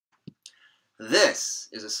This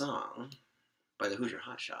is a song by the Hoosier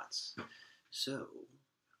Hotshots. So,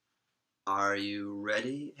 are you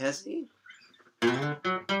ready, Hezzy? I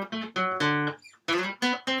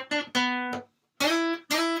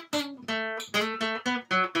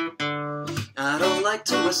don't like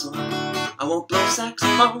to whistle, I won't blow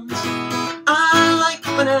saxophones. I like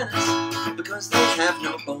bananas because they have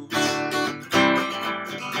no bones.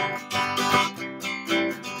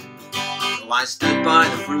 So I stood by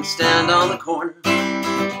the fruit stand on the corner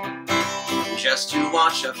just to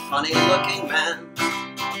watch a funny-looking man.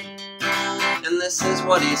 And this is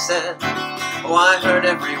what he said. Oh, I heard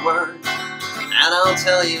every word, and I'll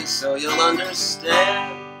tell you so you'll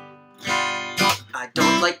understand. I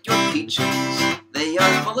don't like your peaches, they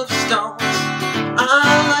are full of stones.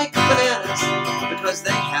 I like bananas because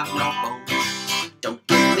they have no bones. Don't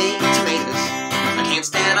give me tomatoes, I can't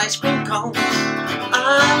stand ice cream cones.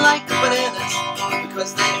 I like bananas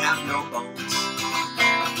because they have no bones.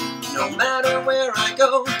 No matter where I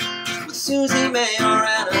go, with Susie, May, or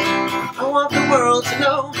Anna, I want the world to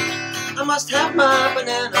know I must have my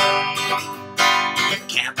banana.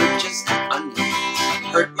 Cabbages and onions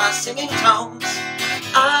hurt my singing tones.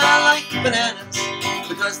 I like bananas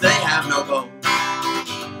because they have no bones.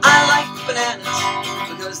 I like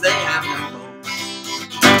bananas because they have no bones.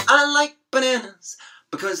 I like bananas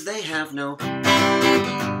because they have no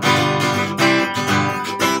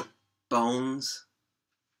bones.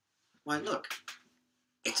 Why, look,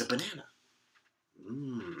 it's a banana.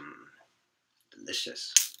 Mmm,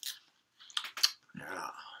 delicious. Yeah.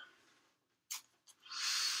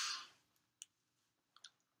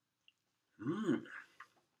 Mmm.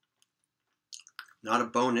 Not a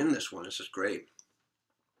bone in this one. This is great.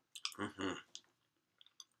 Mm-hmm.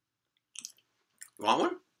 You want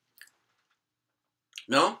one?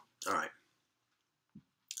 No? All right.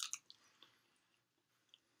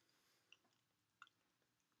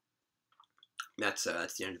 That's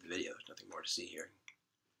the end of the video. There's nothing more to see here.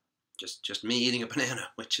 Just me eating a banana,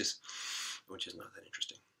 which is not that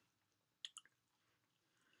interesting.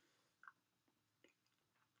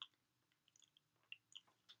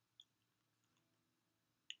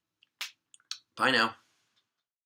 Bye now.